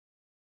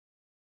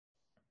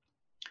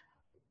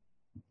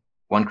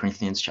1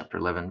 Corinthians chapter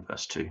 11,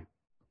 verse 2.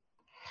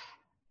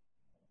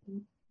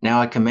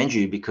 Now I commend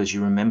you because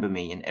you remember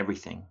me in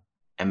everything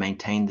and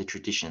maintain the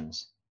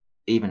traditions,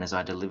 even as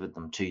I delivered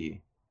them to you.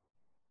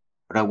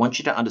 But I want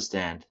you to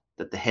understand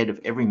that the head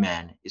of every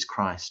man is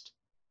Christ,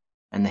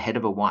 and the head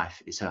of a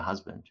wife is her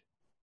husband,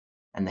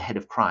 and the head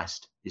of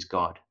Christ is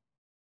God.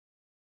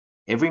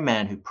 Every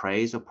man who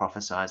prays or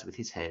prophesies with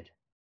his head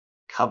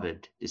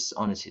covered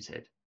dishonors his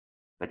head,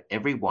 but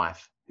every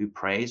wife who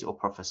prays or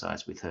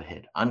prophesies with her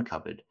head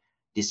uncovered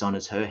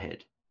dishonors her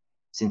head,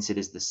 since it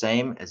is the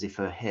same as if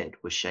her head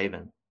was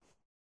shaven.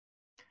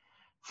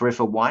 For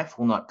if a wife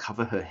will not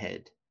cover her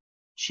head,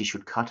 she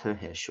should cut her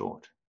hair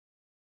short.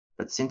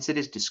 But since it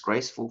is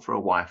disgraceful for a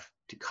wife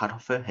to cut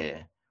off her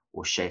hair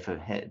or shave her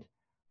head,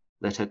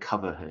 let her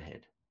cover her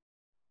head.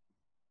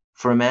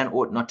 For a man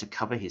ought not to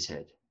cover his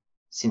head,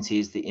 since he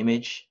is the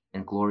image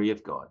and glory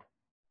of God,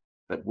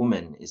 but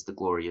woman is the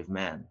glory of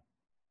man.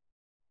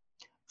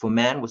 For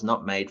man was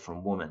not made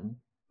from woman,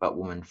 but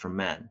woman from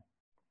man.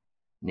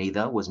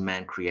 Neither was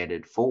man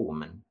created for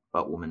woman,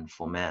 but woman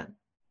for man.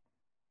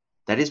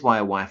 That is why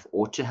a wife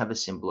ought to have a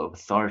symbol of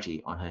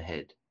authority on her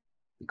head,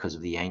 because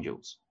of the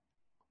angels.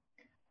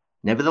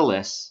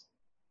 Nevertheless,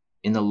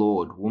 in the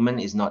Lord, woman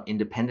is not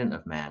independent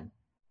of man,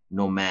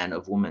 nor man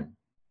of woman.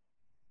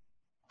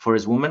 For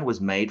as woman was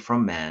made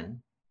from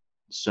man,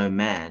 so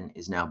man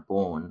is now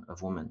born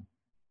of woman.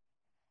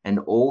 And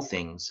all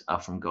things are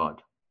from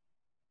God.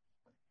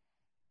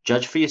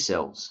 Judge for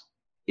yourselves.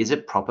 Is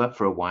it proper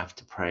for a wife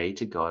to pray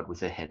to God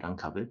with her head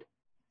uncovered?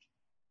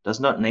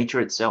 Does not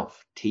nature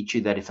itself teach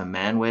you that if a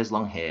man wears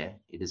long hair,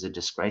 it is a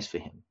disgrace for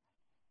him?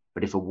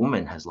 But if a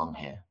woman has long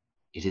hair,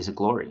 it is a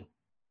glory.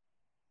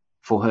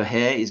 For her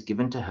hair is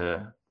given to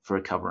her for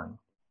a covering.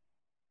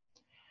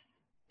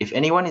 If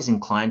anyone is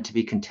inclined to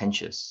be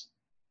contentious,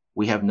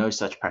 we have no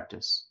such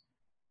practice,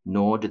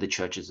 nor do the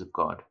churches of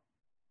God.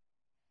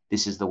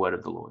 This is the word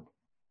of the Lord.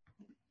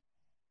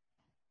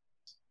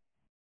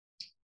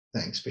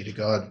 Thanks be to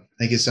God.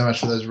 Thank you so much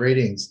for those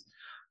readings.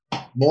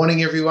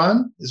 Morning,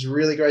 everyone. It's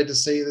really great to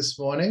see you this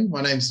morning.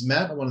 My name's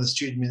Matt. I'm one of the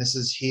student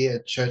ministers here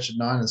at Church at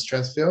Nine in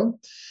Strathfield.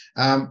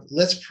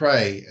 Let's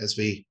pray as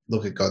we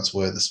look at God's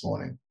word this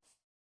morning.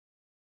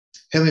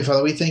 Heavenly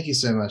Father, we thank you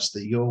so much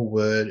that your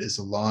word is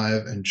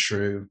alive and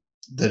true,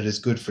 that it is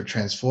good for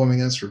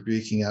transforming us,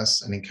 rebuking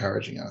us, and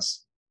encouraging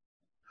us.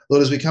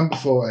 Lord, as we come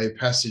before a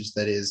passage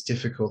that is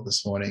difficult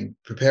this morning,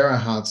 prepare our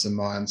hearts and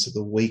minds so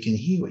that we can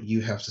hear what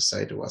you have to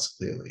say to us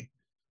clearly,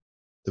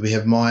 that we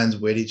have minds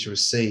ready to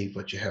receive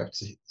what you have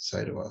to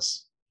say to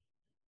us.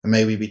 And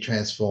may we be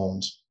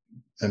transformed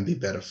and be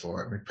better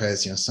for it. We pray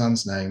this in your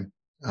Son's name.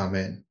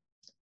 Amen.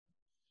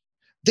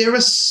 There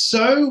are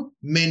so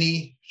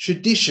many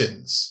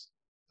traditions,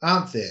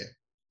 aren't there?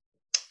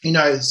 You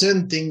know,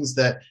 certain things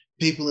that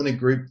people in a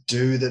group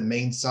do that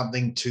mean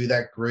something to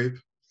that group.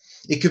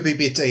 It could be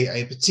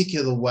a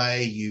particular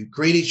way you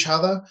greet each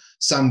other.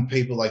 Some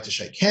people like to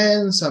shake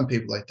hands. Some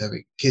people like to have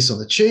a kiss on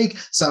the cheek.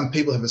 Some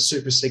people have a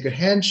super secret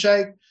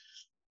handshake.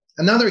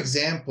 Another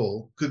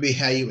example could be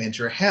how you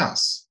enter a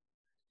house.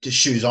 Do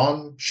shoes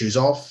on, shoes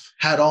off,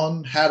 hat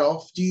on, hat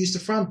off? Do you use the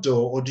front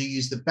door or do you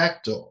use the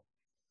back door?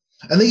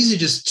 And these are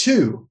just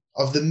two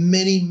of the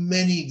many,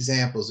 many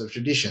examples of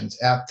traditions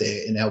out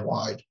there in our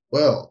wide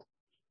world.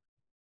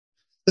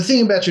 The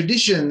thing about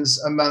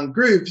traditions among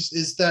groups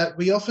is that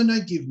we often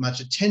don't give much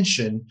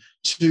attention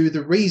to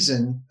the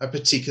reason a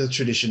particular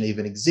tradition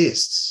even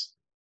exists.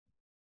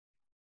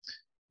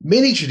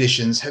 Many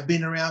traditions have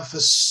been around for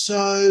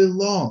so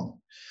long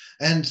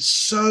and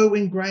so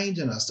ingrained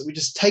in us that we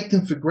just take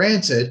them for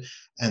granted.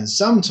 And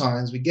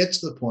sometimes we get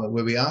to the point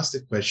where we ask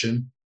the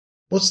question,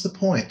 what's the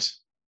point?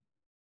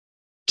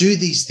 Do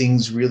these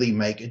things really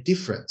make a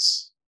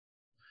difference?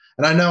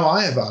 And I know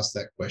I have asked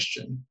that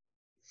question.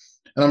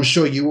 And I'm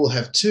sure you will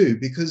have too,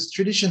 because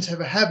traditions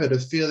have a habit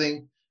of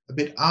feeling a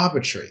bit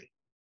arbitrary,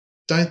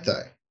 don't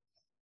they?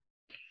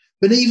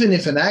 But even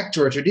if an act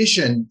or a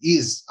tradition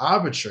is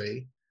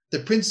arbitrary, the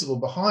principle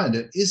behind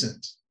it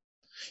isn't.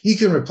 You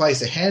can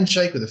replace a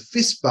handshake with a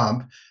fist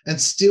bump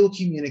and still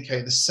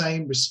communicate the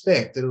same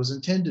respect that it was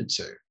intended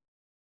to,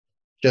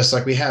 just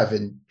like we have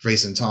in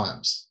recent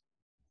times.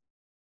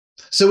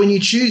 So when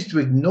you choose to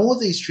ignore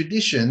these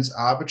traditions,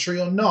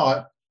 arbitrary or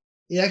not,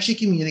 it actually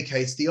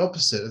communicates the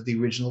opposite of the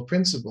original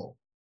principle,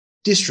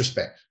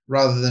 disrespect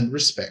rather than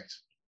respect.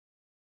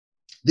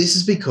 This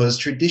is because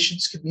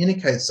traditions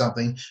communicate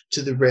something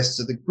to the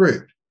rest of the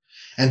group,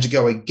 and to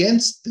go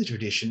against the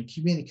tradition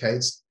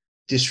communicates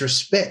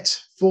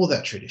disrespect for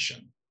that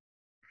tradition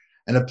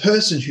and the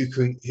person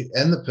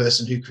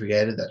who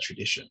created that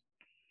tradition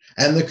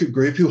and the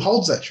group who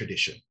holds that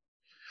tradition,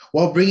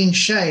 while bringing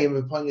shame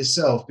upon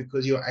yourself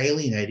because you're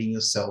alienating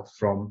yourself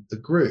from the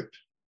group.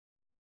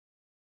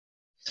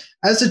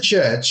 As a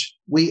church,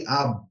 we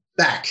are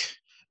back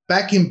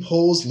in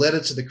Paul's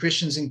letter to the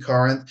Christians in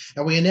Corinth,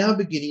 and we are now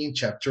beginning in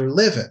chapter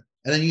 11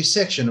 and a new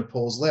section of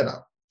Paul's letter.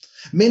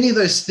 Many of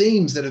those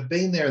themes that have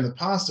been there in the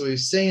past that we've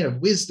seen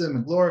of wisdom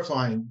and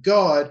glorifying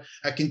God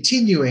are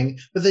continuing,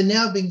 but they're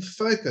now being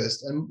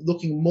focused and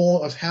looking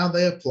more of how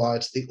they apply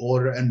to the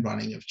order and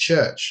running of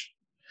church.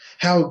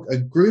 How a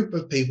group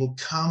of people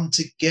come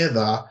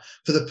together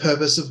for the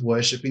purpose of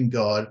worshiping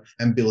God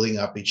and building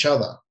up each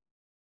other.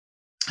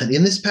 And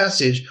in this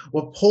passage,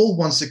 what Paul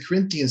wants the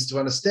Corinthians to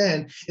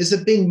understand is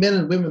that being men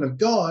and women of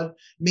God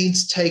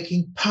means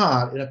taking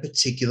part in a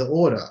particular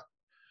order,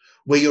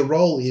 where your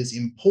role is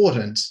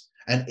important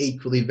and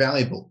equally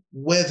valuable,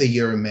 whether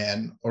you're a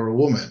man or a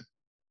woman.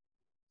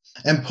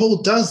 And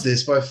Paul does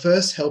this by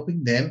first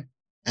helping them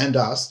and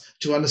us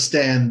to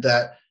understand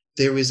that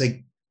there is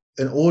an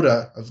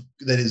order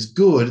that is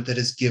good that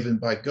is given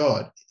by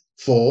God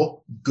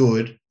for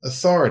good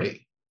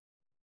authority,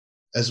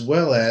 as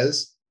well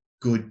as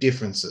good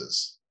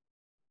differences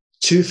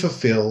to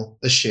fulfill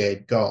the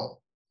shared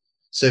goal.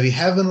 So if you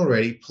haven't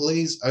already,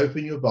 please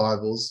open your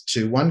Bibles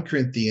to 1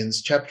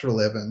 Corinthians chapter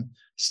 11,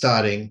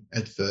 starting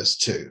at verse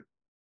 2.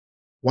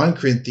 1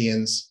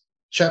 Corinthians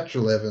chapter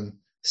 11,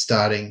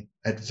 starting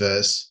at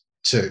verse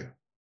 2.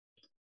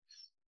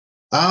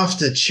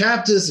 After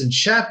chapters and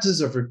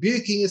chapters of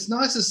rebuking, it's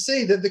nice to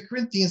see that the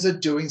Corinthians are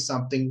doing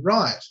something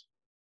right.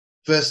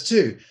 Verse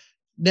 2.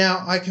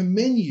 Now I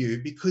commend you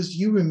because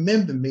you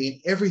remember me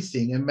in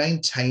everything and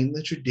maintain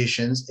the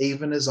traditions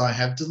even as I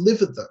have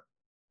delivered them.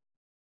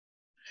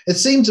 It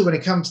seems that when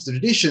it comes to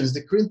traditions,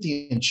 the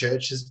Corinthian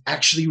church has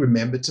actually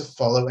remembered to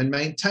follow and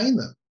maintain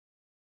them.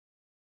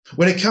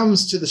 When it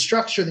comes to the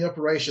structure and the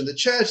operation of the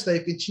church,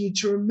 they've continued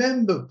to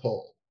remember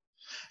Paul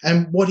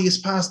and what he has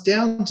passed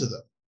down to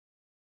them.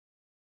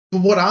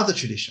 But what are the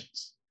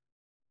traditions?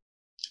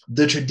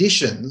 The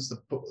traditions that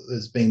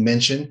is being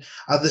mentioned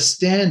are the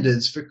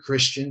standards for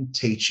Christian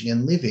teaching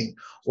and living,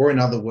 or in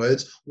other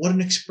words, what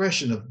an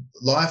expression of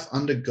life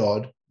under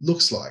God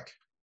looks like,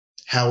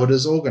 how it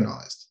is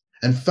organized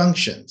and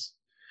functions,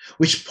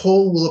 which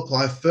Paul will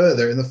apply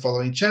further in the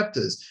following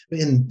chapters. But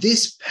in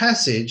this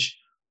passage,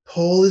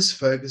 Paul is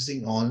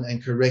focusing on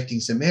and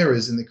correcting some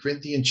errors in the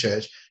Corinthian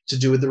church to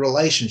do with the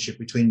relationship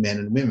between men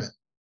and women,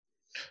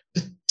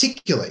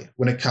 particularly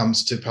when it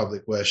comes to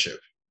public worship.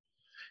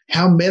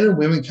 How men and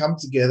women come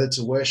together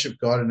to worship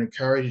God and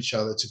encourage each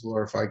other to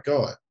glorify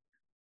God.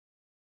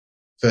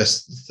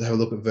 First, have a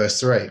look at verse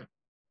 3.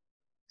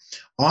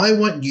 I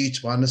want you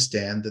to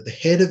understand that the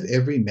head of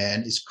every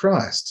man is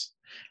Christ,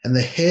 and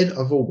the head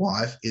of a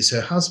wife is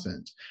her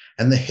husband,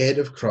 and the head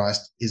of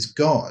Christ is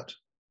God.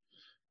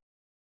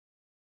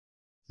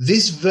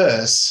 This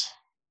verse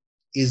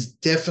is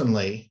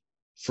definitely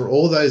for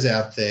all those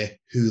out there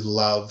who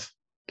love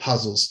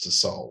puzzles to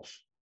solve,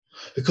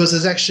 because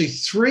there's actually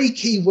 3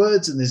 key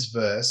words in this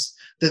verse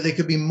that there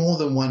could be more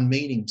than one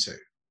meaning to.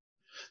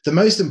 The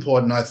most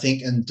important, I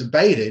think, and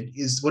debated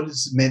is what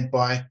is meant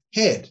by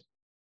head.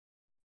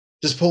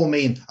 Does Paul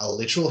mean a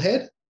literal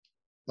head,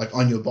 like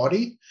on your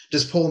body?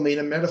 Does Paul mean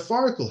a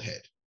metaphorical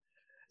head?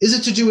 Is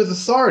it to do with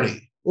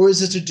authority, or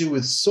is it to do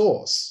with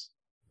source?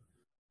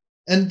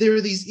 And there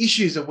are these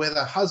issues of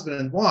whether husband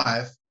and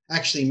wife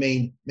actually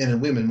mean men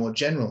and women more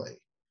generally,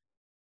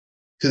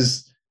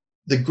 because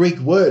the Greek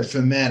word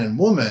for man and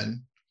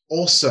woman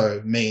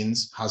also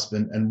means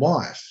husband and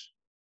wife.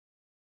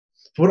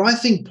 What I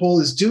think Paul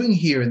is doing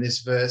here in this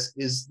verse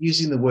is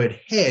using the word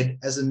head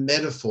as a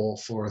metaphor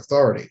for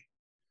authority,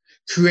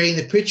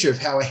 creating a picture of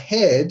how a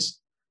head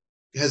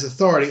has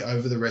authority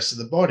over the rest of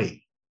the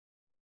body.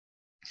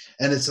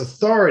 And it's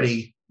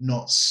authority,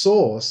 not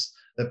source,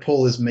 that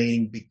Paul is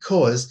meaning,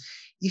 because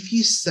if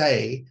you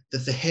say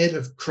that the head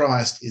of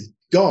Christ is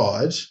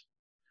God,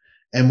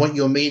 and what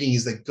you're meaning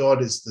is that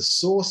God is the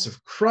source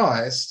of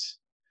Christ,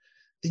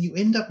 then you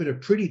end up in a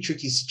pretty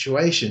tricky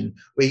situation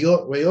where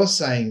you're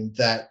saying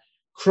that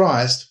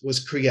Christ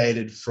was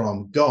created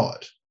from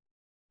God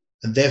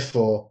and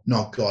therefore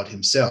not God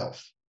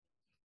himself.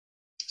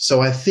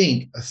 So I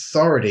think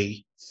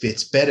authority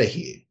fits better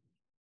here.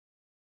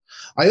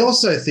 I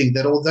also think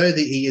that although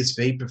the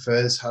ESV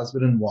prefers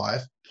husband and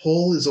wife,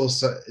 Paul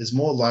is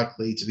more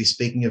likely to be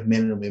speaking of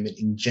men and women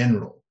in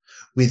general,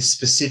 with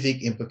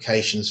specific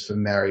implications for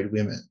married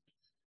women.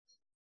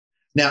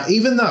 Now,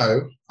 even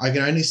though I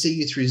can only see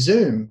you through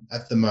Zoom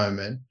at the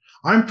moment,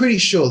 I'm pretty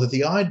sure that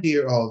the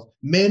idea of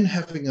men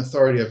having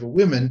authority over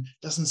women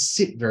doesn't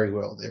sit very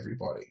well with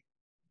everybody,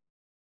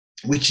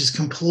 which is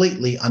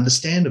completely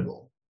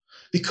understandable,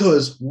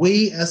 because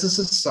we as a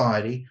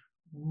society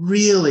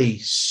really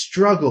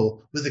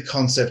struggle with the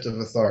concept of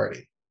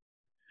authority.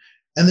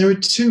 And there are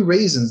 2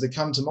 reasons that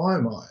come to my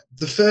mind.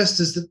 The first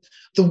is that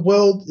the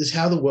world is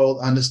how the world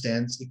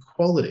understands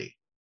equality.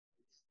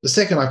 The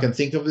second I can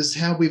think of is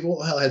how we've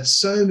all had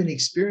so many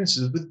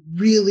experiences with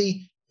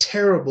really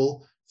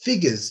terrible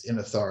figures in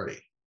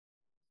authority.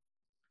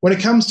 When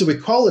it comes to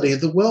equality,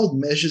 the world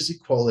measures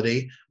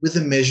equality with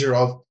a measure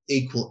of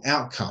equal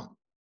outcome.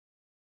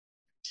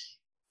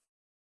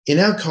 In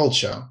our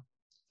culture,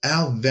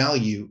 our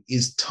value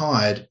is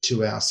tied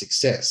to our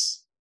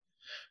success.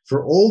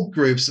 For all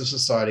groups of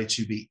society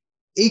to be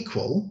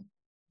equal,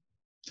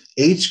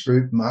 each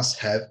group must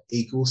have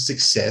equal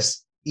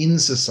success in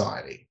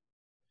society.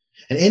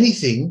 And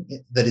anything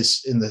that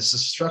is in the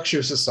structure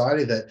of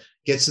society that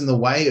gets in the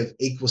way of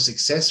equal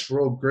success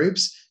for all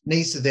groups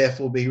needs to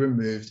therefore be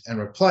removed and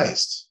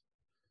replaced.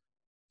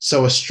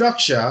 So a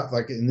structure,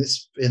 like in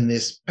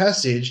this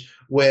passage,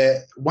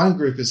 where one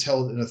group is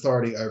held in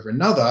authority over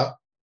another,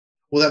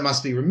 well, that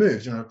must be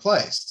removed and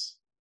replaced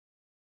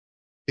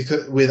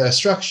because with a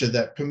structure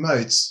that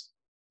promotes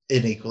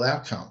an equal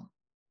outcome.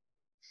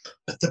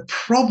 But the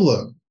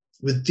problem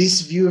with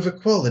this view of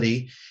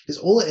equality is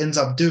all it ends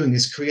up doing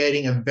is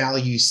creating a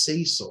value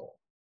seesaw,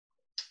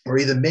 where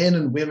either men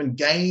and women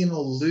gain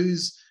or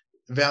lose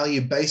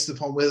value based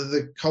upon whether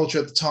the culture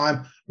at the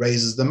time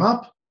raises them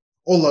up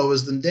or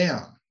lowers them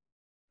down.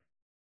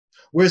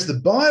 Whereas the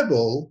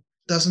Bible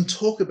doesn't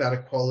talk about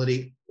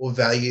equality or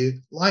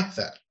value like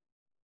that.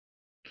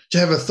 To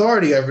have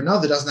authority over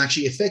another doesn't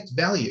actually affect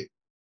value,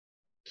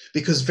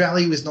 because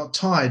value is not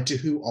tied to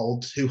who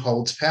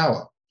holds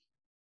power.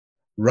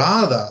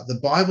 Rather, the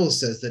Bible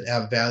says that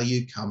our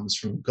value comes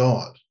from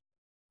God.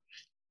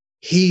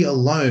 He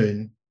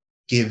alone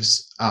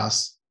gives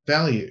us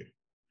value.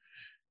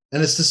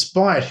 And it's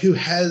despite who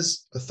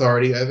has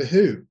authority over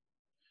who.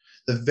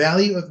 The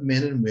value of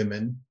men and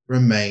women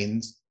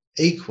remains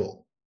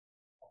equal.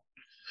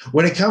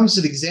 When it comes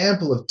to the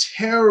example of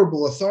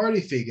terrible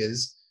authority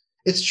figures,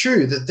 it's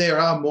true that there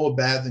are more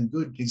bad than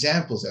good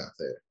examples out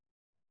there.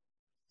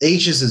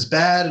 Each is as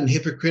bad and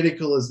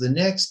hypocritical as the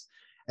next,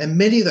 and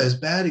many of those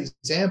bad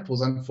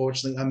examples,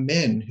 unfortunately, are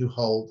men who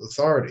hold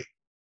authority.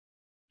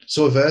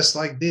 So a verse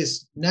like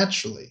this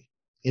naturally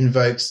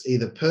invokes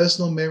either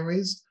personal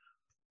memories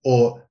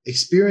or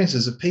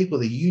experiences of people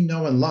that you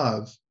know and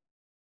love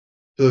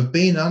who have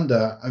been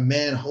under a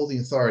man holding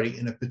authority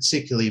in a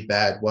particularly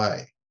bad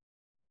way.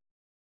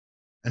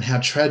 And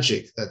how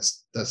tragic that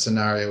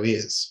scenario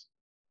is.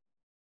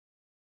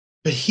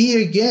 But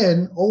here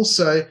again,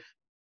 also,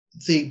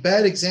 the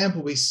bad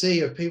example we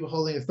see of people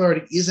holding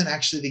authority isn't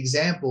actually the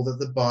example that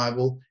the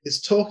Bible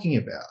is talking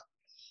about.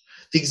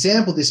 The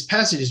example this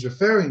passage is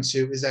referring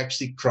to is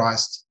actually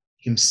Christ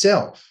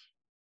himself.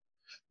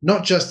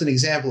 Not just an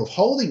example of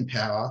holding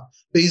power,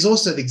 but he's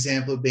also the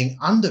example of being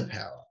under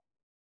power.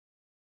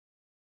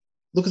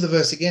 Look at the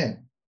verse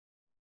again.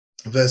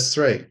 Verse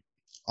 3.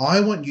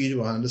 I want you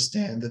to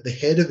understand that the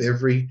head of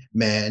every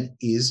man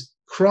is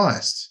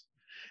Christ,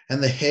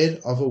 and the head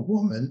of a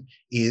woman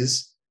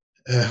is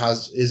her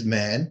husband, is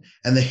man,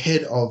 and the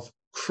head of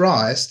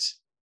Christ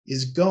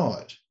is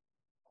God.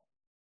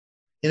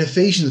 In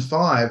Ephesians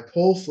 5,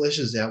 Paul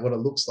fleshes out what it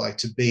looks like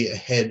to be a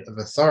head of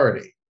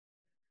authority.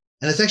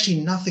 And it's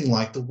actually nothing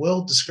like the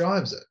world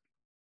describes it.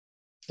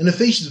 In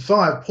Ephesians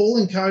 5, Paul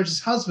encourages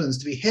husbands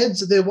to be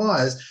heads of their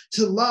wives,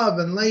 to love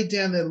and lay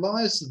down their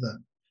lives for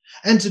them,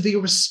 and to be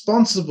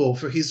responsible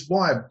for his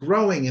wife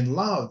growing in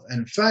love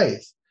and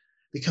faith,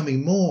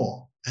 becoming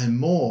more and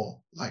more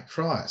like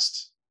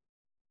Christ.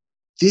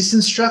 This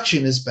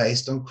instruction is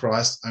based on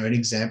Christ's own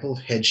example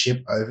of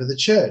headship over the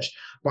church.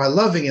 By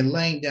loving and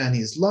laying down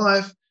his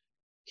life,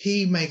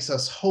 he makes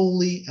us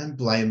holy and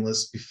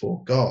blameless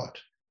before God.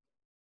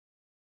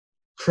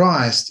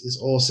 Christ is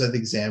also the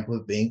example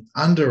of being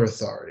under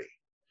authority.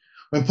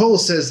 When Paul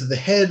says that the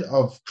head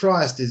of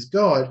Christ is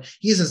God,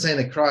 he isn't saying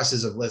that Christ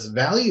is of less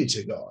value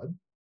to God.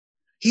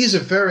 He is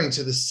referring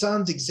to the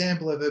Son's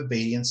example of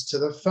obedience to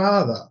the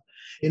Father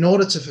in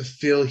order to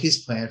fulfill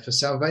his plan for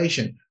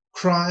salvation.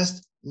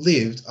 Christ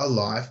lived a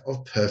life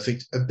of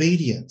perfect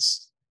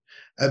obedience,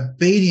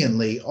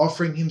 obediently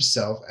offering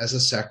himself as a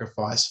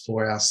sacrifice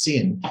for our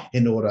sin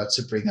in order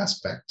to bring us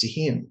back to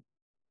him.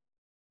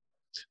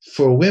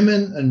 For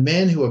women and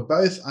men who are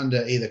both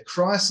under either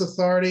Christ's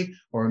authority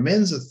or a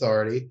men's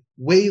authority,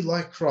 we,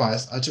 like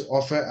Christ, are to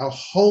offer our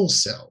whole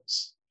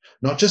selves,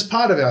 not just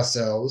part of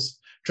ourselves,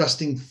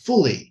 trusting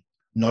fully,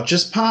 not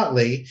just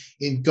partly,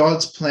 in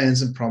God's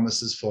plans and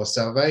promises for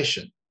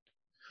salvation.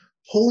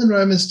 Paul in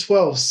Romans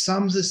 12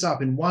 sums this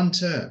up in one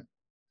term.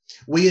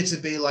 We are to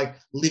be like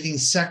living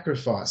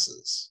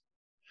sacrifices.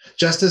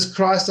 Just as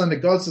Christ, under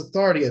God's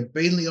authority,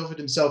 obediently offered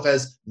himself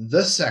as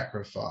the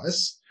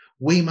sacrifice,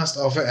 we must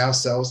offer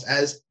ourselves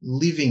as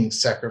living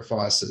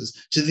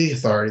sacrifices to the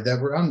authority that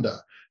we're under,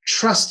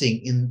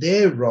 trusting in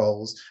their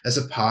roles as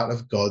a part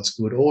of God's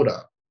good order,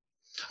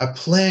 a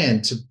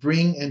plan to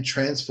bring and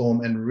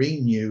transform and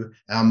renew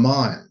our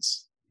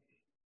minds.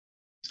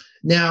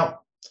 Now,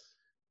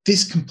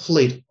 this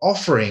complete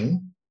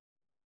offering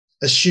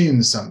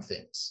assumes some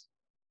things.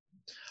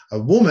 A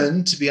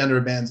woman to be under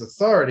a man's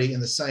authority in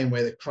the same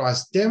way that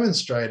Christ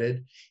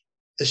demonstrated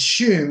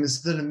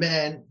assumes that a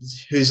man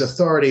whose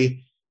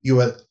authority you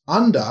are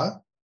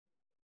under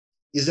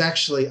is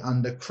actually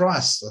under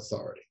Christ's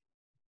authority,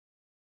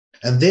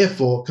 and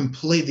therefore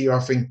completely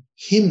offering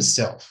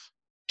himself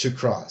to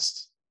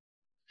Christ.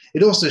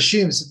 It also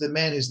assumes that the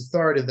man whose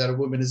authority that a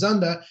woman is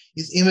under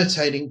is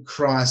imitating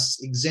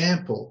Christ's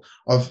example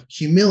of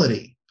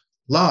humility,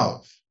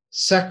 love,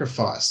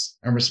 sacrifice,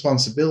 and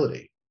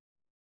responsibility.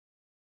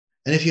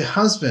 And if your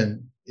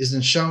husband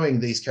isn't showing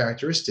these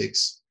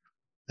characteristics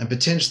and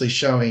potentially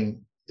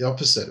showing the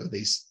opposite of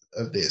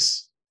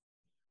this,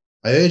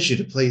 I urge you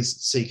to please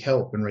seek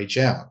help and reach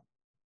out.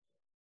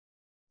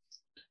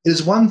 It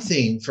is one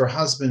thing for a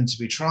husband to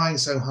be trying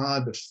so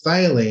hard but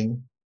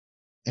failing,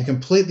 and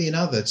completely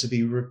another to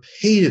be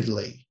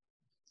repeatedly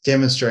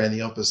demonstrating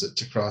the opposite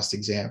to Christ's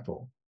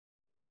example.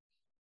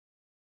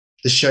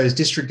 This shows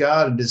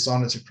disregard and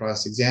dishonor to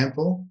Christ's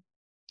example,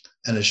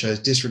 and it shows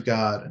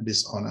disregard and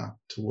dishonor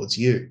towards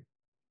you.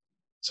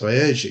 So I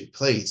urge you,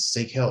 please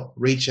seek help.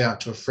 Reach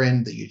out to a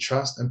friend that you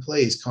trust, and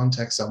please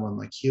contact someone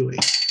like Huey.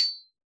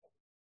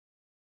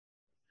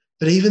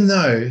 But even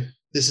though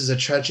this is a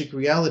tragic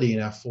reality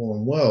in our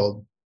fallen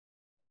world,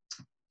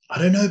 I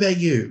don't know about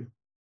you,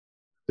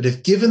 but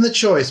if given the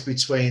choice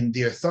between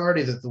the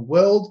authority that the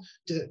world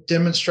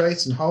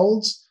demonstrates and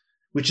holds,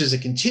 which is a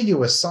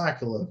continuous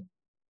cycle of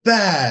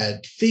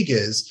bad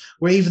figures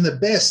where even the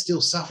best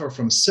still suffer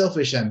from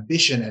selfish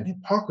ambition and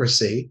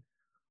hypocrisy,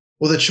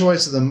 or the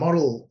choice of the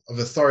model of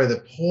authority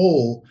that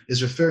Paul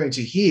is referring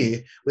to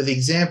here, where the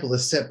example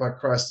is set by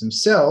Christ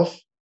himself,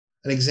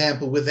 an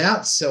example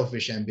without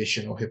selfish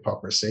ambition or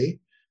hypocrisy,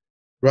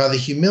 rather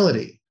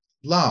humility,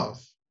 love,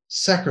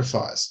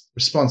 sacrifice,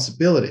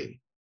 responsibility,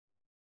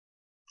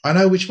 I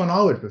know which one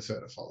I would prefer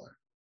to follow.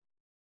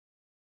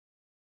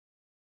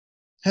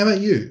 How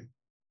about you?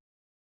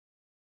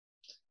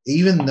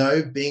 Even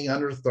though being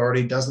under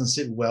authority doesn't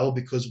sit well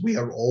because we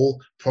are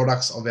all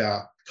products of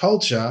our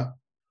culture,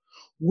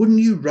 wouldn't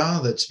you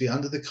rather to be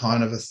under the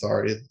kind of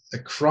authority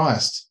that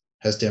Christ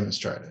has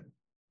demonstrated?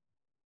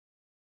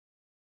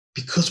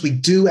 Because we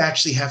do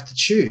actually have to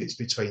choose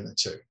between the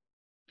two.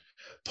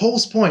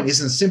 Paul's point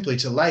isn't simply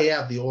to lay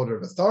out the order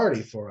of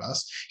authority for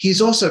us.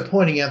 He's also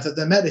pointing out that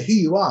no matter who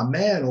you are,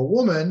 man or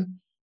woman,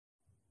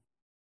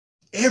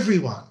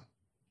 everyone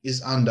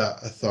is under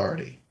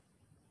authority.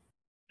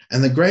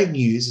 And the great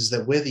news is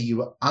that whether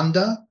you are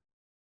under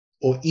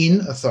or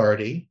in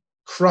authority,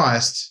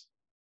 Christ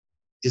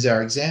is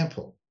our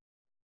example.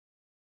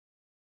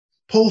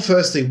 Paul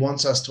firstly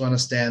wants us to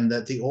understand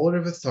that the order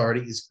of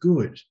authority is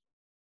good.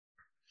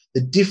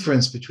 The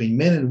difference between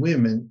men and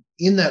women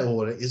in that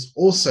order is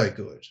also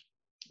good,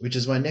 which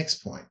is my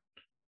next point.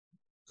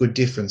 Good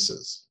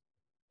differences.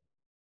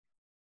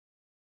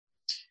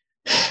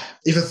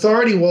 If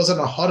authority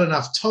wasn't a hot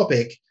enough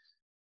topic,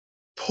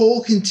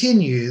 Paul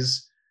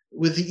continues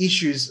with the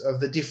issues of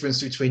the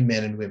difference between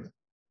men and women.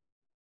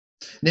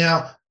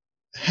 Now,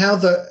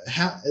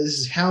 this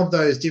is how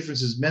those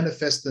differences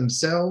manifest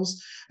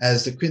themselves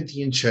as the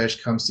Corinthian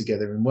church comes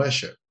together in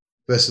worship,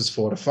 verses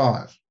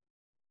 4-5.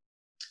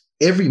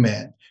 Every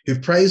man who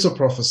prays or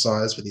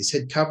prophesies with his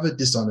head covered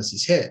dishonors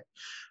his head,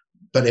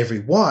 but every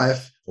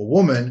wife or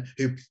woman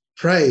who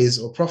prays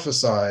or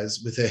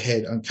prophesies with her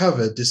head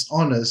uncovered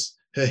dishonors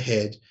her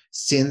head,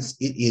 since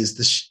it is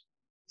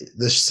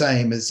the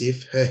same as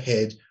if her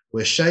head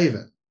were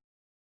shaven.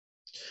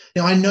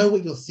 Now, I know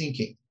what you're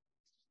thinking.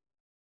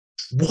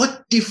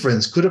 What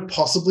difference could it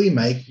possibly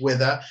make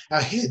whether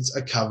our heads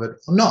are covered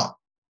or not?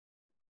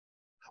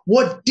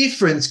 What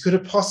difference could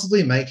it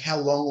possibly make how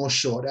long or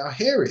short our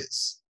hair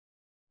is?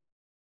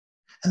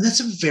 And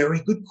that's a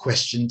very good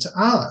question to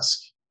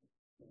ask.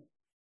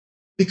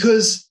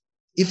 Because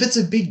if it's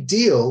a big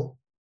deal,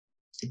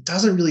 it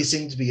doesn't really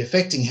seem to be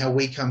affecting how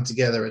we come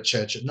together at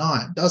Church at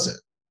 9, does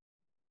it?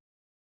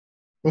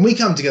 When we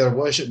come together at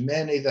worship,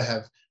 men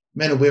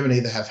and women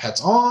either have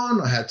hats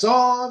on or hats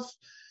off.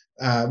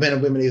 Men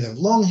and women either have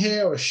long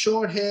hair or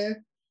short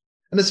hair.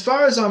 And as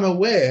far as I'm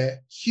aware,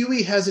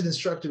 Huey hasn't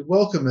instructed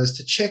welcomers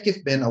to check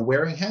if men are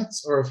wearing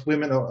hats or if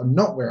women are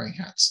not wearing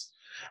hats.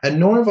 And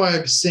nor have I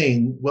ever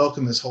seen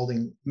welcomers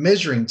holding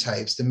measuring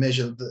tapes to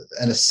measure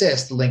and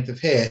assess the length of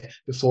hair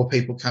before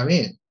people come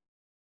in.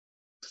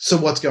 So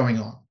what's going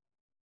on?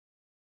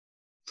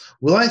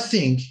 Well, I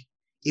think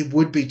it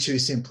would be too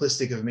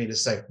simplistic of me to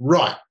say,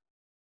 right,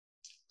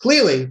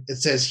 clearly it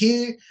says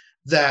here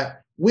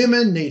that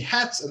women need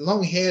hats and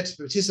long hair to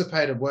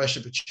participate in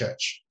worship at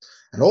church.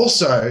 And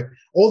also,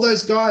 all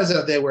those guys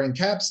out there wearing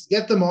caps,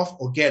 get them off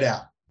or get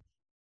out.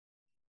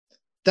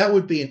 That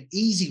would be an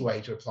easy way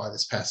to apply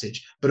this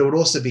passage, but it would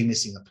also be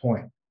missing the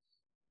point.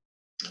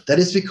 That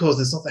is because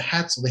it's not the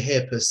hats or the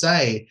hair per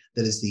se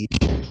that is the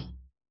issue.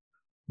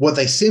 What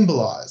they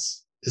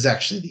symbolize is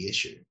actually the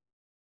issue.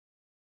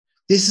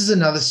 This is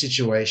another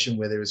situation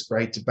where there is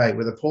great debate,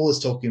 whether Paul is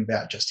talking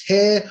about just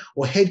hair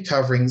or head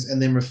coverings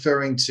and then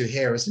referring to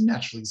hair as a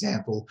natural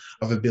example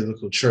of a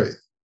biblical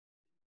truth.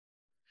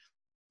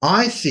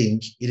 I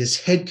think it is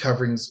head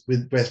coverings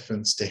with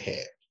reference to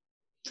hair,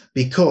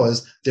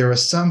 because there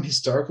is some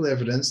historical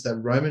evidence that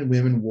Roman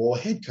women wore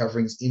head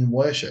coverings in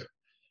worship.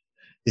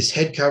 This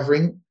head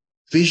covering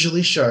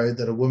visually showed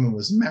that a woman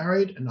was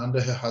married and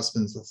under her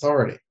husband's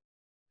authority,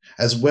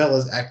 as well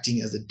as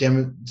acting as a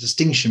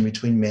distinction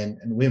between men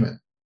and women.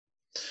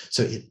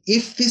 So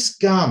if this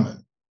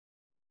garment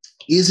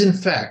is in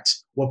fact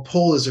what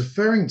Paul is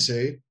referring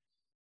to,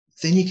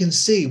 then you can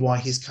see why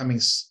he's coming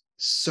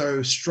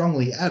so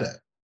strongly at it.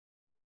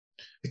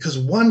 Because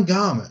one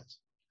garment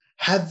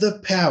had the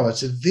power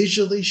to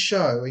visually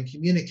show and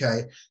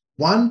communicate,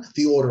 one,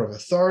 the order of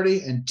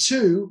authority, and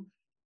two,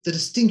 the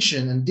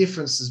distinction and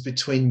differences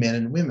between men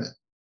and women.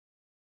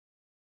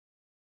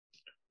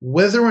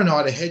 Whether or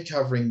not a head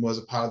covering was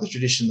a part of the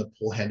tradition that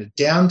Paul handed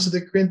down to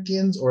the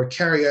Corinthians or a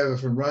carryover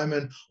from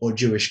Roman or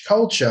Jewish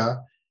culture,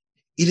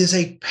 it is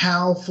a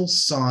powerful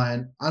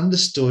sign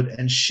understood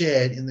and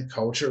shared in the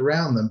culture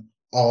around them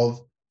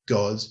of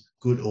God's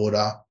good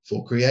order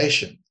for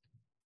creation.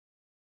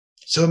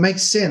 So it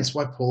makes sense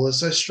why Paul is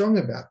so strong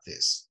about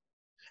this.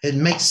 It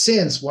makes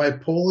sense why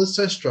Paul is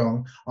so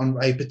strong on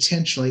a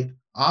potentially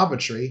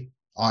arbitrary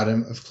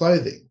item of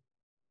clothing.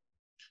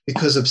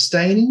 Because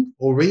abstaining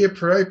or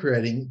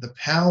reappropriating the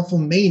powerful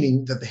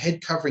meaning that the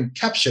head covering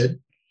captured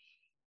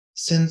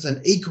sends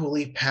an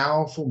equally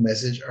powerful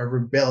message of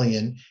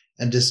rebellion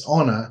and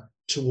dishonor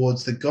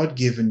towards the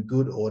God-given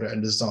good order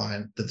and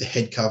design that the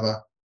head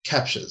cover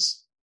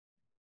captures.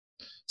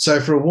 So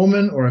for a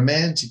woman or a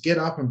man to get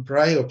up and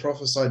pray or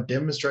prophesy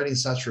demonstrating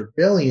such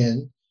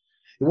rebellion,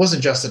 it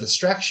wasn't just a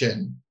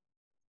distraction,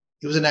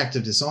 it was an act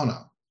of dishonor.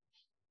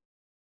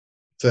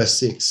 Verse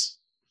 6.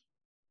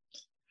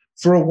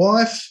 For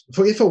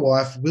if a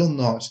wife will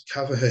not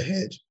cover her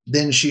head,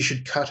 then she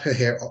should cut her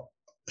hair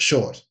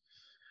short.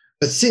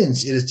 But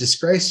since it is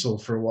disgraceful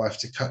for a wife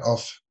to cut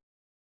off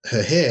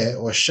her hair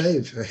or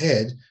shave her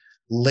head,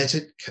 let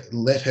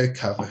her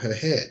cover her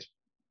head.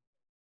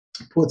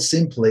 Put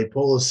simply,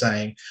 Paul is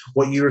saying,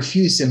 what you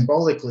refuse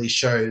symbolically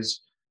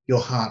shows your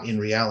heart in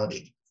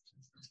reality.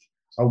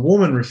 A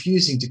woman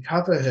refusing to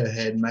cover her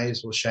head may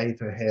as well shave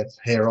her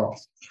hair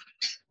off,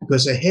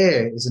 because her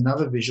hair is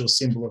another visual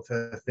symbol of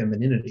her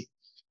femininity,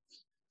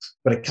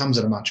 but it comes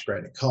at a much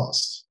greater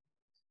cost.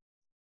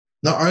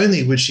 Not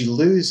only would she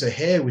lose her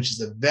hair, which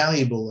is a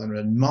valuable and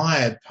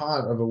admired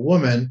part of a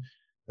woman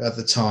at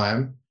the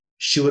time,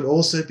 she would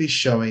also be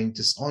showing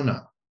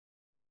dishonor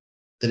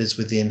that is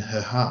within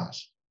her heart.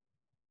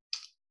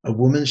 A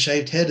woman's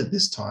shaved head at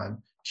this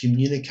time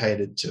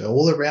communicated to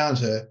all around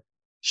her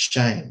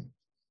shame.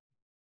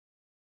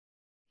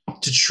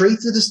 To treat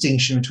the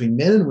distinction between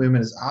men and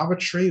women as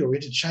arbitrary or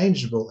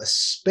interchangeable,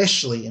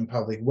 especially in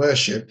public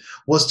worship,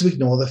 was to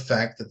ignore the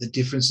fact that the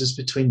differences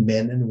between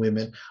men and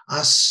women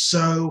are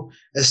so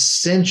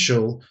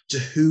essential to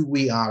who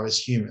we are as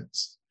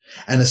humans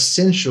and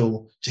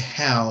essential to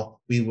how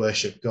we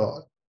worship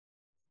God.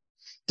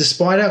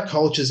 Despite our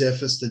culture's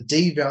efforts to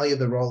devalue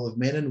the role of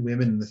men and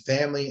women in the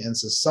family and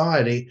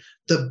society,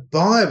 the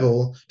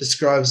Bible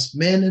describes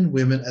men and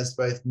women as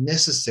both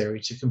necessary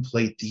to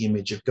complete the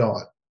image of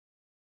God.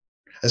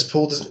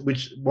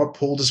 What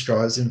Paul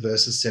describes in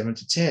verses 7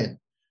 to 10,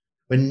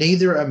 when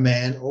neither a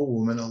man or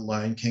woman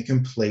alone can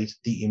complete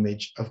the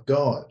image of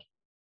God.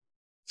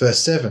 Verse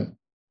 7,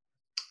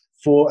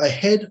 for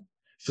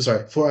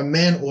a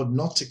man ought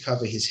not to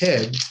cover his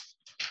head,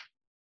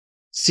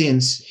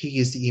 since he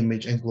is the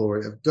image and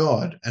glory of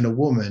God, and a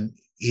woman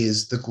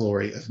is the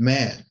glory of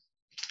man.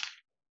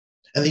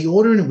 And the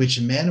order in which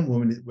a man and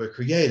woman were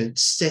created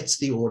sets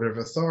the order of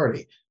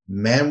authority.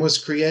 Man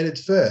was created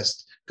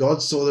first.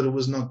 God saw that it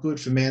was not good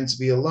for man to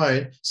be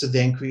alone, so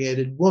then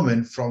created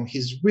woman from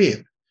his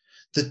rib,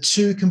 the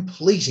two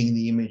completing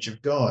the image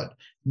of God,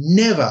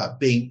 never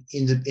being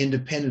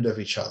independent of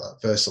each other.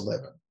 Verse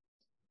 11.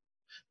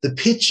 The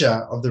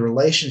picture of the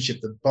relationship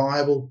the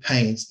Bible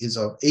paints is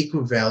of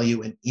equal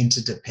value and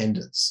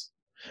interdependence.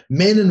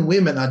 Men and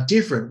women are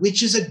different,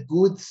 which is a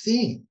good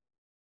thing.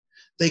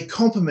 They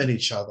complement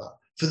each other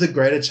for the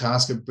greater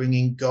task of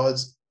being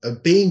God's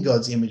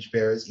image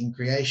bearers in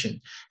creation,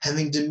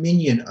 having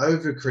dominion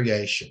over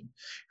creation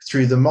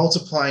through the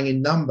multiplying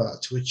in number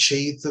to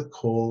achieve the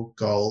core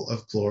goal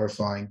of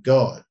glorifying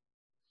God.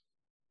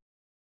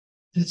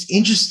 And it's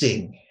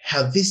interesting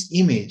how this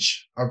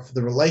image of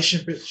the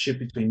relationship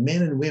between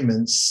men and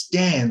women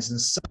stands in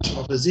such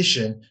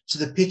opposition to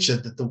the picture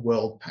that the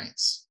world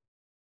paints,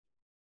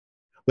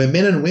 where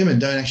men and women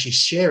don't actually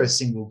share a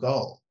single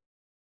goal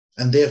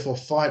and therefore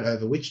fight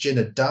over which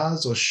gender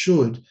does or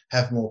should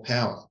have more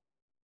power.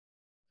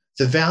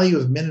 The value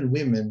of men and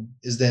women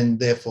is then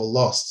therefore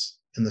lost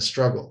in the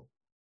struggle.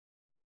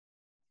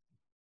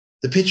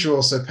 The picture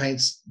also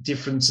paints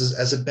differences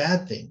as a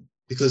bad thing,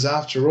 because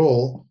after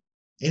all,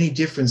 any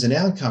difference in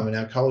outcome in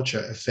our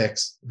culture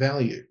affects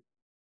value.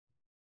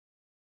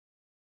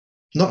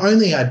 Not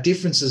only are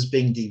differences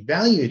being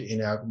devalued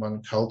in our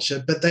one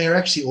culture, but they are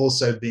actually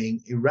also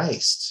being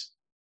erased.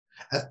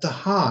 At the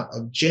heart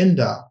of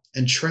gender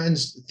and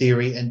trans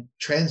theory and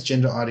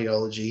transgender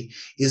ideology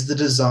is the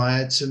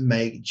desire to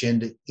make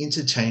gender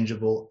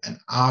interchangeable and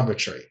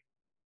arbitrary,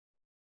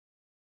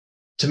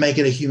 to make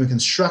it a human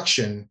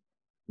construction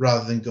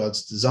rather than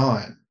God's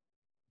design,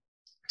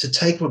 to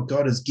take what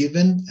God has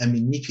given and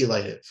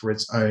manipulate it for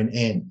its own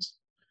end.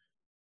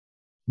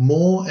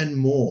 More and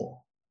more,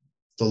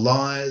 the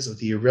lies of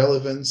the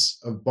irrelevance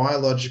of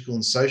biological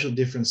and social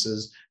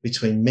differences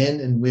between men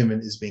and women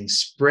is being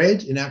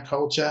spread in our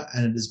culture,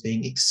 and it is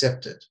being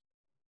accepted.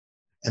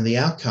 And the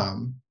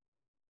outcome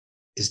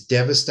is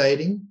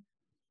devastating,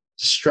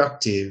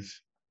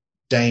 destructive,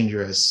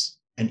 dangerous,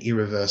 and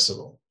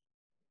irreversible.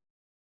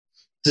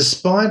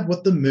 Despite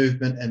what the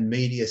movement and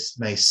media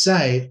may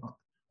say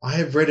I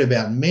have read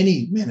about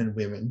many men and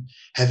women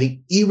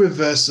having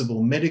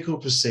irreversible medical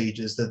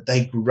procedures that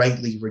they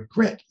greatly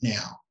regret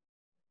now.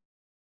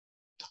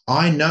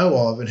 I know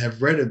of and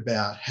have read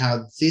about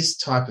how this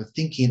type of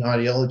thinking and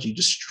ideology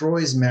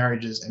destroys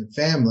marriages and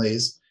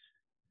families,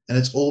 and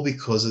it's all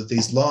because of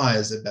these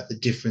lies about the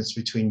difference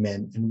between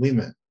men and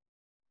women.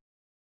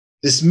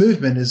 This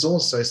movement is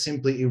also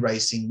simply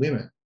erasing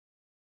women.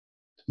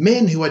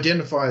 Men who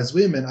identify as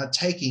women are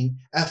taking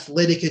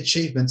athletic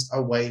achievements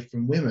away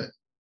from women.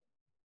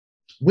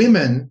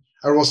 Women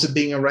are also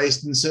being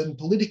erased in certain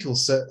political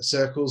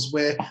circles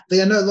where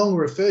they are no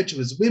longer referred to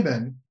as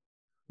women,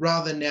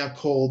 rather now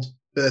called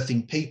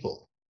birthing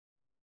people.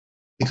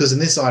 Because in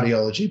this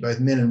ideology, both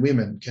men and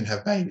women can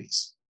have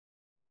babies.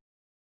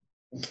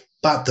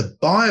 But the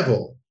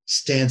Bible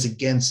stands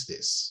against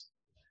this,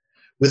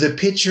 with a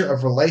picture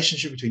of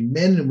relationship between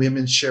men and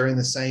women sharing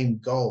the same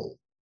goal,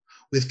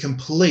 with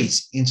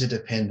complete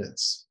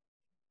interdependence.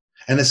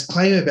 And its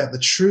claim about the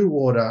true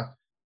order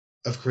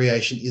of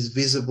creation is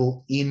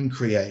visible in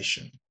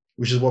creation,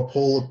 which is what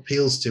Paul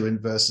appeals to in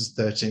verses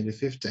 13 to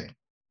 15.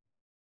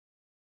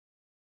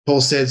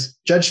 Paul says,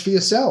 judge for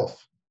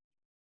yourself.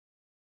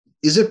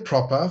 Is it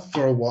proper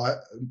for a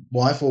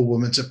wife or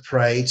woman to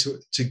pray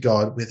to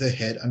God with her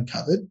head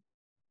uncovered?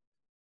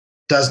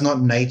 Does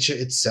not nature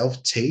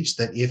itself teach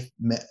that if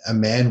a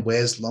man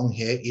wears long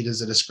hair, it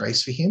is a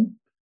disgrace for him?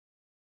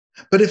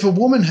 But if a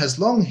woman has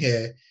long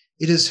hair,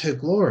 it is her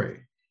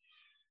glory,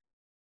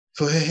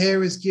 for her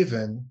hair is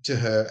given to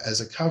her as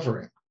a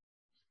covering.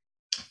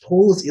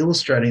 Paul is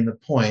illustrating the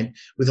point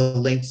with the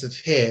length of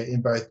hair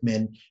in both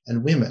men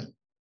and women.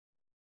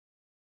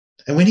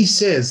 And when he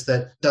says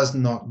that does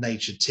not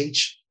nature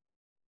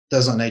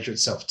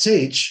itself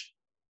teach,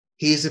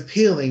 he is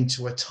appealing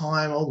to a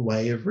time-old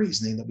way of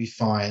reasoning that we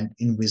find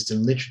in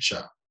wisdom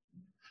literature.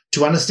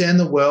 To understand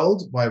the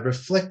world by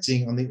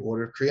reflecting on the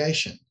order of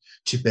creation,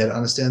 to better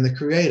understand the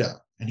Creator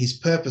and his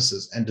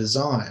purposes and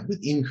design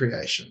within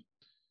creation.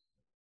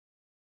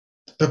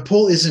 But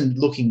Paul isn't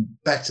looking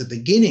back to the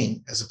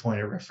beginning as a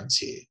point of reference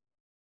here.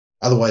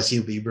 Otherwise,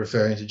 he'll be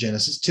referring to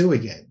Genesis 2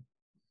 again.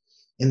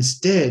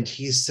 Instead,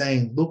 he is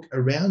saying, look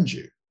around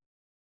you.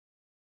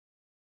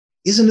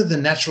 Isn't it the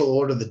natural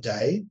order of the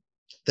day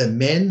that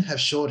men have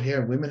short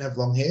hair and women have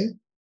long hair?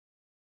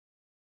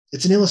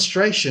 It's an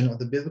illustration of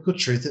the biblical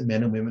truth that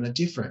men and women are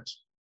different.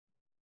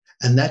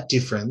 And that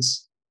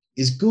difference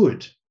is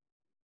good.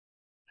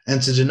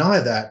 And to deny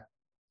that,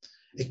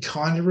 it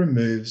kind of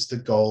removes the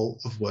goal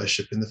of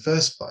worship in the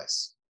first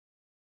place,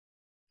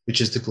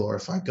 which is to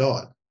glorify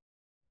God.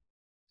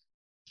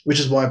 Which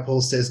is why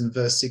Paul says in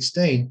verse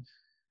 16,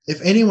 if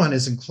anyone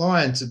is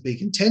inclined to be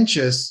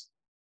contentious,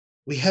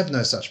 we have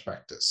no such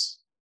practice,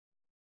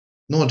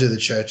 nor do the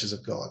churches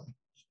of God.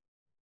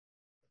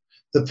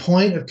 The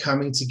point of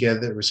coming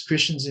together as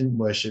Christians in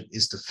worship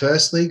is to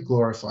firstly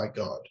glorify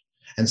God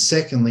and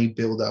secondly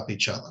build up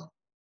each other.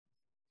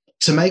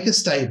 To make a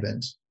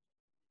statement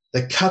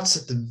that cuts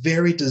at the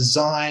very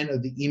design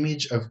of the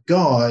image of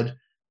God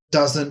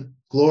doesn't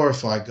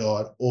glorify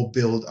God or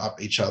build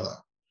up each other.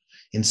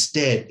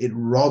 Instead, it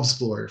robs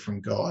glory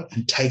from God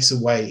and takes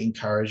away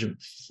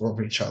encouragement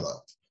from each other.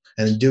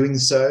 And in doing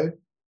so,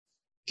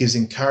 gives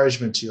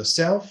encouragement to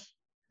yourself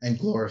and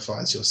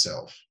glorifies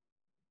yourself.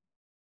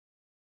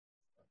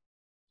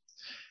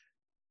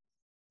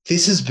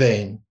 This has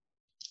been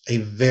a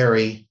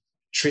very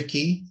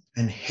tricky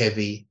and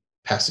heavy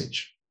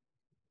passage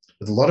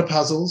with a lot of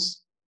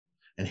puzzles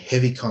and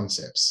heavy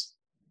concepts.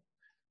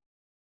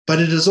 But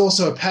it is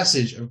also a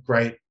passage of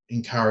great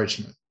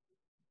encouragement.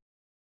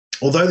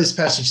 Although this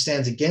passage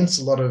stands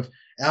against a lot of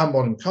our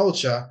modern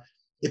culture,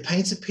 it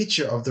paints a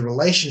picture of the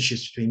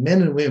relationships between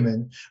men and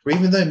women, where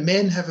even though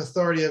men have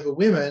authority over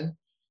women,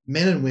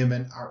 men and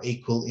women are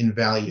equal in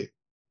value.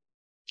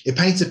 It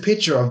paints a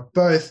picture of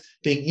both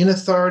being in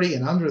authority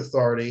and under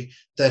authority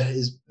that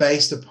is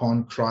based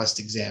upon Christ's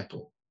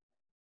example,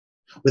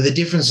 where the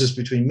differences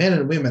between men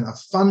and women are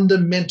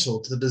fundamental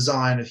to the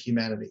design of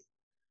humanity,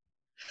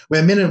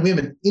 where men and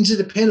women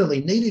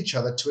interdependently need each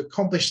other to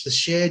accomplish the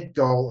shared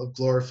goal of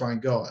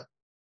glorifying God.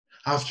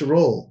 After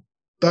all,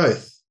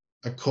 both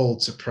are called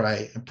to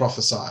pray and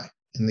prophesy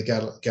in the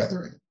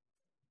gathering.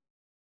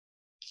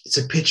 It's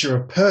a picture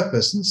of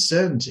purpose and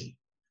certainty,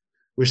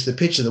 which the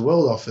picture the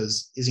world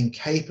offers is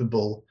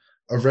incapable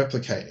of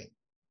replicating,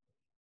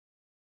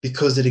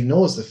 because it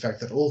ignores the fact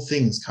that all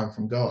things come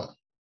from God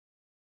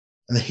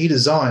and that he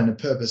designed and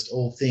purposed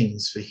all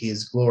things for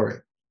his glory.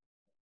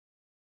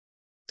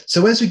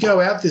 So as we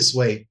go out this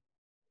week,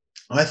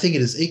 I think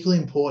it is equally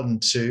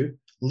important to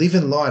live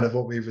in light of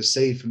what we've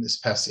received from this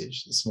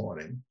passage this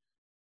morning,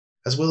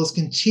 as well as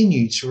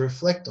continue to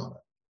reflect on it.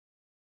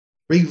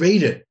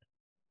 Reread it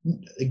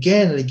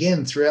again and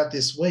again throughout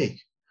this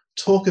week.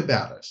 Talk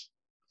about it.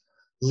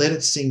 Let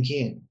it sink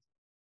in.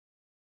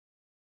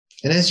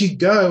 And as you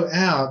go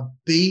out,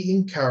 be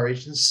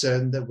encouraged and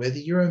certain that whether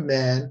you're a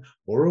man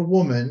or a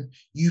woman,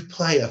 you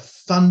play a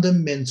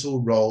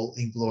fundamental role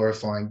in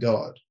glorifying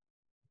God.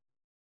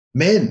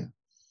 Men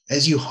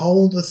As you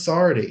hold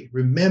authority,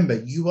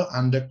 remember you are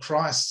under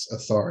Christ's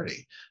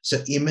authority,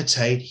 so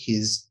imitate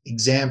his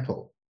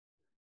example.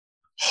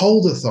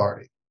 Hold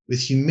authority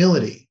with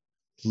humility,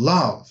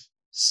 love,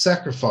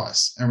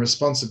 sacrifice, and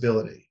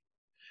responsibility.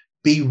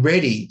 Be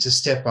ready to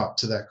step up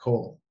to that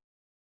call.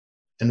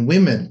 And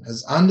women,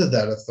 as under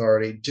that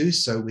authority, do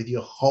so with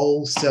your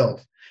whole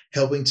self,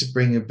 helping to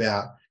bring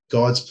about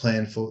God's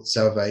plan for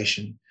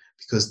salvation,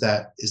 because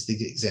that is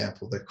the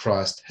example that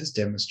Christ has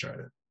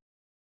demonstrated.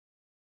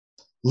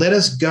 Let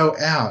us go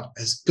out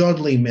as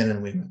godly men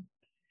and women,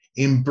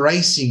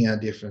 embracing our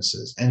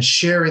differences and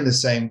sharing the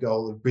same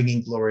goal of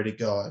bringing glory to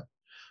God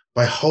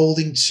by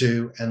holding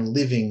to and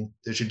living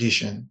the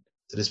tradition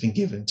that has been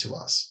given to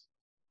us.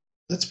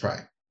 Let's pray.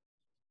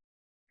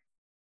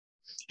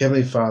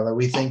 Heavenly Father,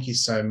 we thank you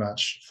so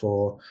much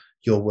for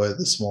your word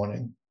this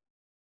morning.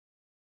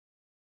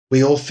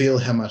 We all feel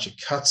how much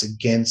it cuts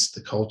against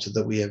the culture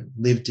that we have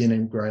lived in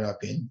and grown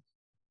up in.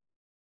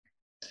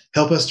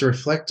 Help us to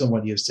reflect on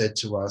what you have said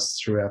to us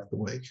throughout the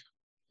week.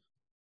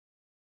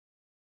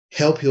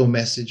 Help your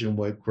message and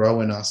word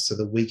grow in us so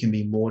that we can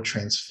be more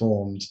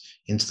transformed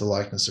into the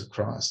likeness of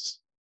Christ.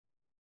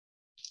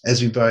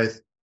 As we both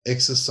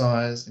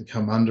exercise and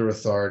come under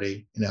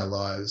authority in our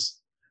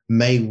lives,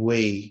 may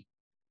we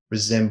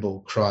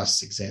resemble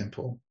Christ's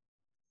example.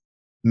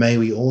 May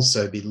we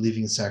also be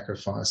living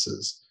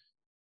sacrifices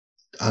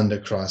under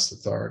Christ's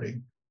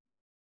authority.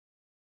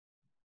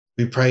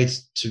 We pray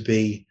to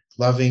be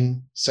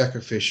loving,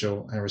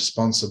 sacrificial, and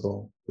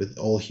responsible with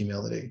all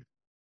humility,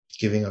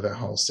 giving of our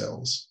whole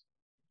selves.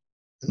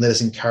 And let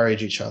us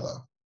encourage each other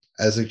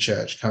as a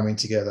church coming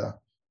together,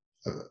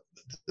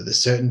 the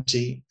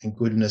certainty and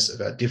goodness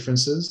of our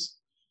differences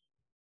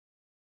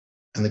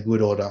and the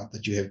good order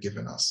that you have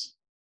given us.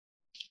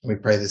 And we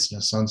pray this in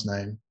your Son's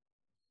name.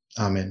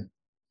 Amen.